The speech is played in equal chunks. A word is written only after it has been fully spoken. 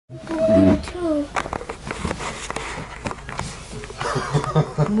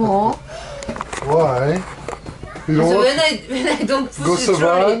뭐? Why? You don't So want when I don't push Go the trolley,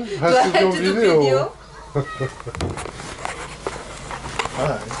 Savan do I has to have do to do video. video?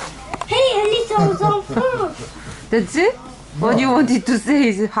 Hi. Hey, Elisa, on phone. That's it? What you wanted to say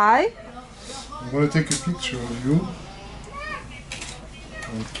is hi? I'm gonna take a picture of you.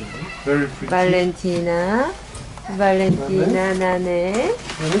 Okay. Very pretty. Valentina. Valentina, Nane.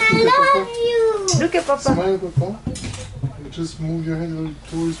 Love you. Look at Papa. Smile, Papa. Just move your head a little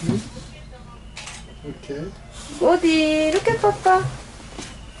towards me. Okay. 어디? Look at Papa.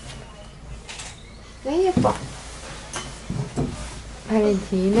 네, 예뻐.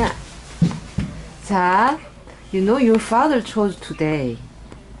 Valentina. 자, you know your father chose today.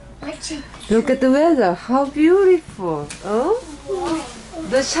 What's it? Look at the weather. How beautiful. Oh?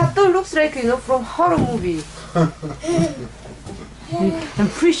 The chateau looks like, you know, from horror movie. I'm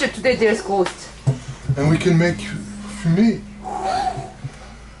pretty sure today there's ghosts. And we can make fumée.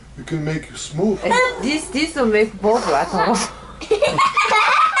 We can make smoke. And this will make bubble at all.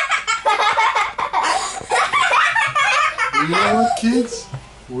 You know what, kids?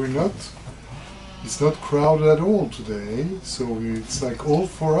 It's not crowded at all today, so it's like all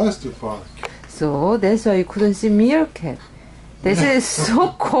for us, the park. So that's why you couldn't see meerkat. This is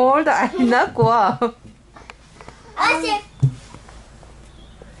so cold. I'm not go out.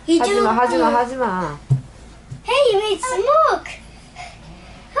 하지마. Hey, you made smoke.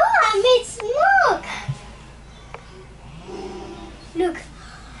 Oh, I made smoke. Look.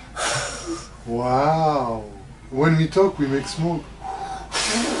 Wow. When we talk, we make smoke.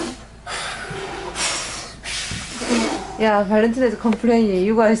 Yeah, Valentine is complaining.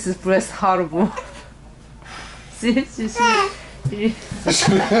 You guys' breath horrible. See.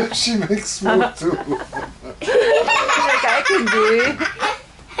 She makes smoke too. Like I can do it.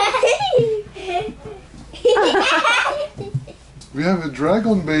 We have a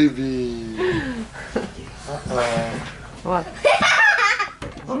dragon baby. What?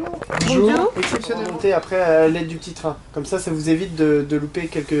 Bonjour. Exceptionnel monter après à l'aide du petit train. Comme ça vous évite de louper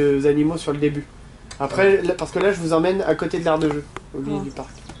quelques animaux sur le début. Après, parce que là, je vous emmène à côté de l'aire de jeu, au milieu du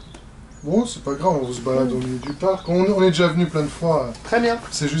parc. Bon, c'est pas grave, on se balade au milieu du parc. On est déjà venu plein de fois. Très bien.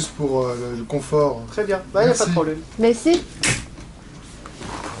 C'est juste pour le confort. Très bien. Bah, y a pas de problème. Merci.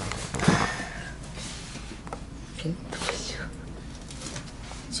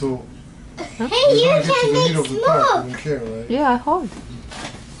 So, Hey, you we're gonna get to can the make middle of the park. smoke. We don't care, right? Yeah, I heard.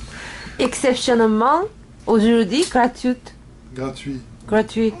 Exceptionnellement, aujourd'hui, gratuit. Gratuit.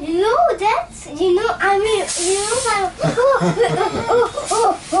 Gratuit. You know that? You know, I mean, you know my...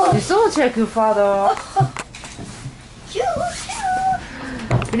 You're so much like your father.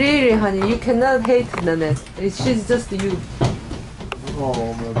 Really, honey, you cannot hate Nanette. She's just you.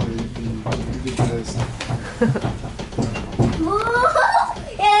 Oh, my baby. You're the best.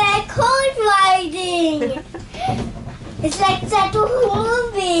 Yeah, like cold riding. It's like that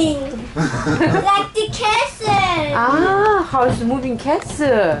moving. Like the castle. Ah, how is moving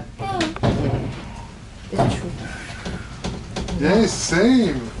castle? It's true. Yes,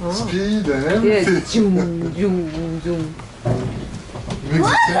 same. Speed and everything. Yeah, zoom, zoom, zoom. Makes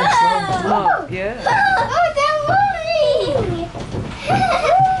the same sound. Oh, yeah. Oh, they're moving.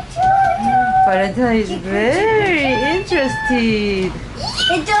 Valentine is very interested.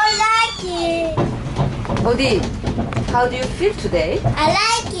 I don't like it. 어디? How do you feel today? I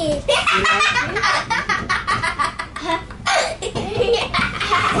like it.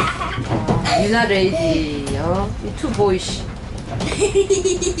 You're not ready. You're too boyish.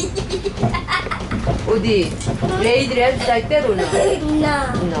 어디? Lady raps like that or no?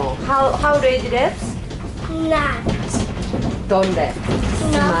 No, No. How lady raps? not. Don't rap. No.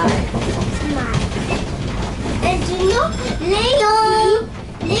 Smile. Smile. And you know,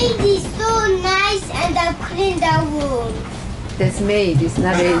 lady's so nice and I clean the room. That's maid. It's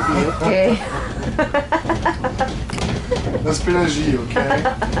not lady. Okay. That's Pélagie, okay?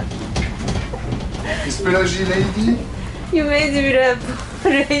 Is Pélagie lady? You made me rap.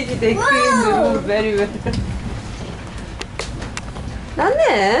 Lady, they clean the room very well.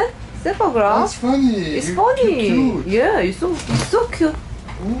 낫네. 세퍼그라. That's funny. It's You're funny. cute. Yeah, you're so cute.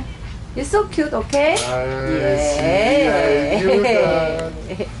 Hmm? You're so cute, okay? I knew that.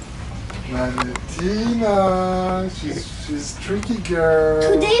 Valentina, she's tricky girl.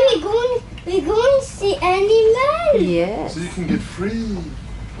 Today we're going to see animals. Yes. So you can get free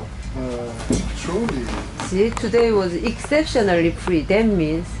trolley. See, today was exceptionally free. That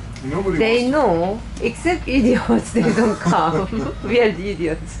means Nobody they wants know, except idiots, they don't come. We are the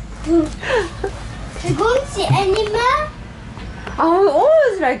idiots. We're going to see animals.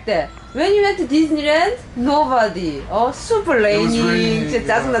 Always like that. When you went to Disneyland, nobody. Super It was raining. raining, 진짜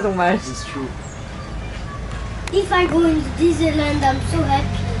짜증나 yeah. 정말. It's true. If I go into Disneyland, I'm so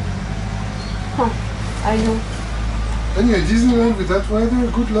happy. I know. Anyway, Disneyland with that weather,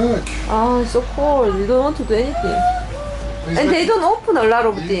 good luck. It's so cold. You don't want to do anything. It's And like- they don't open a lot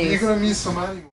of You're things. gonna miss some animals.